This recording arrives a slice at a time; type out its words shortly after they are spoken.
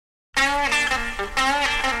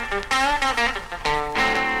Well,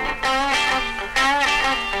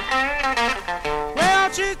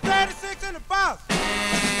 she's 36 in the bust,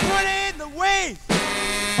 28 in the waist,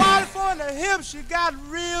 44 in the hips. She got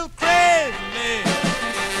real crazy.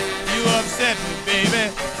 You upset me,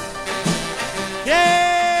 baby.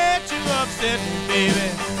 Yeah, you upset me,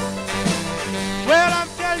 baby. Well, I'm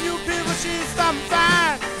telling you people, she's something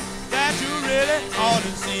fine that you really ought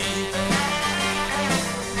to see.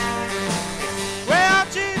 Well,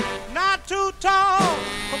 she's not too tall,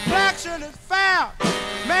 complexion is fair.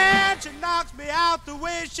 Man, she knocks me out the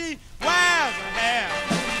way she wears her hair.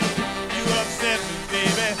 You upset me,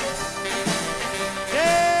 baby.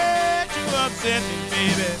 Yeah, you upset me,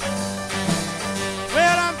 baby.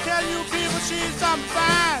 Well, I'm telling you people, she's something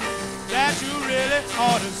fine that you really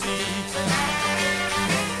ought to see.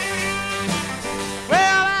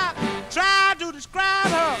 Well, I tried to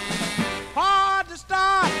describe her, hard to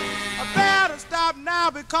start. I better stop now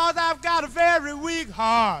because I've got a very weak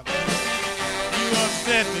heart. You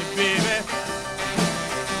upset me, baby.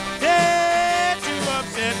 Yeah, you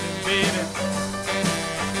upset me, baby.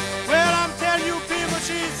 Well, I'm telling you people,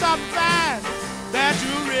 she's something fine that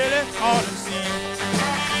you really ought to see.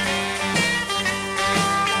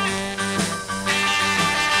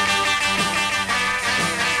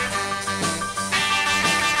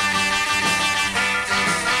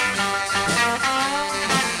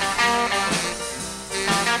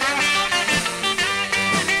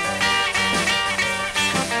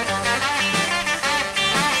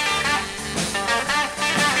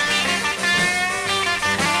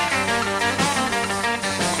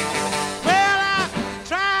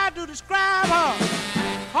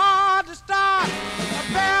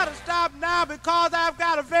 Because I've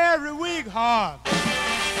got a very weak heart.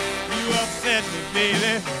 You upset me,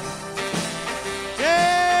 baby.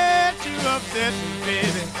 Yeah, you upset me,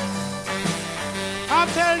 baby. I'm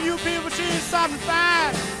telling you people, she's something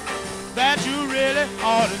fine that you really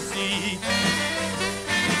ought to see.